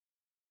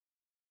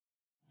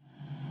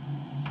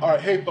All right,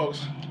 hey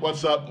folks,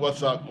 what's up,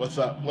 what's up, what's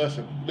up?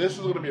 Listen, this is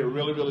going to be a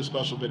really, really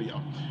special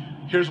video.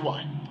 Here's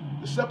why.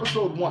 This is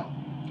episode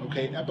 1,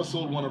 okay?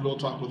 Episode 1 of Real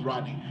Talk with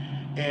Rodney.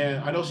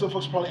 And I know some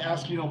folks probably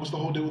asking, what's the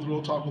whole deal with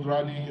Real Talk with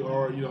Rodney,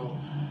 or,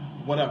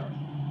 whatever.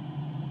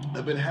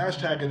 I've been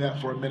hashtagging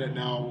that for a minute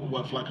now,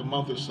 for like a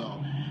month or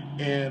so.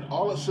 And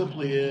all it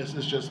simply is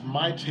just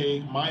my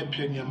take, my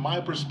opinion,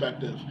 my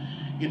perspective,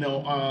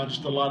 on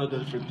just a lot of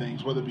different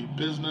things, whether it be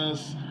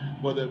business,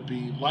 whether it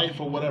be life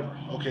or whatever,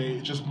 okay?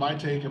 It's just my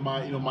take and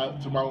through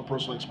my own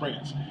personal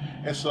experience.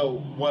 And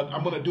so what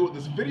I'm gonna do with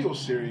this video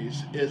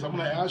series is I'm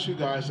gonna ask you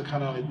guys to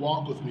kind of like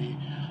walk with me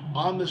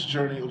on this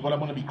journey of what I'm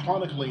gonna be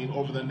chronicling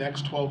over the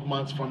next 12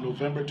 months from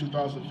November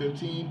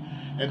 2015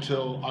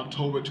 until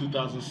October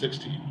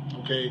 2016,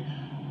 okay?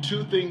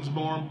 2 things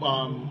more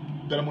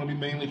that I'm gonna be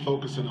mainly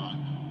focusing on.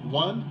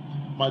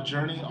 1, my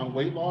journey on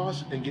weight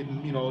loss and getting,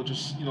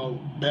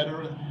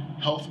 better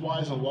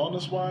health-wise and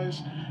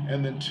wellness-wise,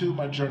 and then 2,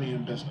 my journey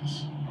in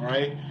business, all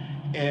right?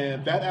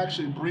 And that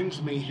actually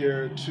brings me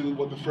here to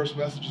what the first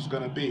message is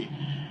gonna be.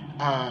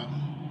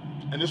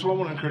 And this is what I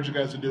wanna encourage you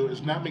guys to do,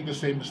 is not make the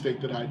same mistake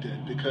that I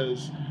did,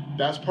 because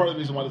that's part of the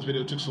reason why this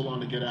video took so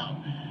long to get out.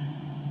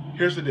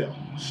 Here's the deal.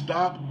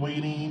 Stop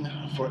waiting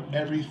for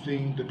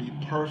everything to be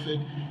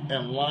perfect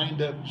and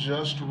lined up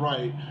just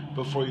right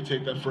before you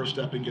take that first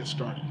step and get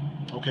started,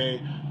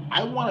 okay?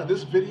 I wanted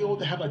this video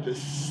to have like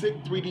this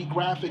sick 3D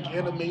graphic,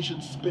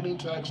 animation, spinning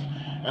text,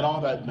 and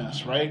all that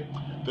mess, right?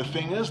 The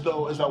thing is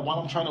though, is that while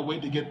I'm trying to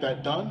wait to get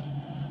that done,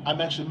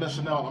 I'm actually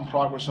missing out on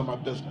progress in my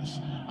business.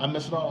 I'm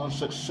missing out on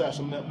success.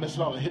 I'm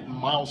missing out on hitting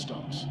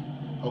milestones,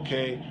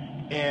 okay?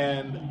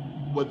 And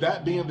with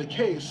that being the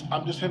case,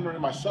 I'm just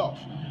hindering myself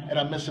and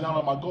I'm missing out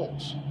on my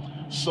goals.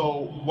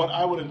 So what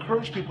I would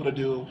encourage people to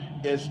do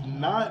is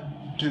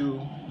not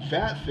do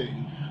that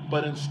thing,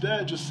 but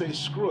instead just say,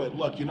 screw it.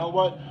 Look, you know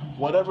what?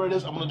 Whatever it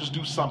is, I'm gonna just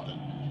do something.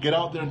 Get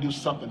out there and do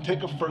something.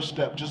 Take a first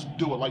step, just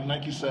do it. Like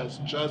Nike says,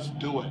 just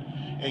do it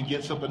and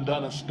get something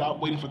done and stop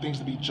waiting for things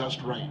to be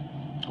just right,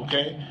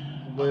 okay?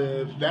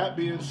 With that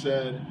being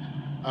said,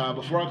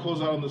 before I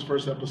close out on this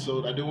first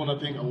episode, I do wanna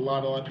thank a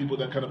lot of people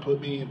that kind of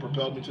put me and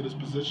propelled me to this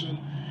position,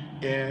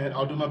 and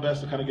I'll do my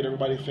best to kind of get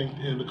everybody thanked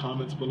in the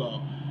comments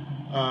below.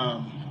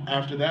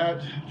 After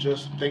that,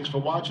 just thanks for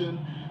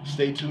watching.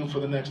 Stay tuned for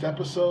the next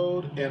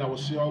episode, and I will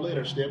see y'all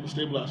later. Stay up and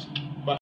stay blessed.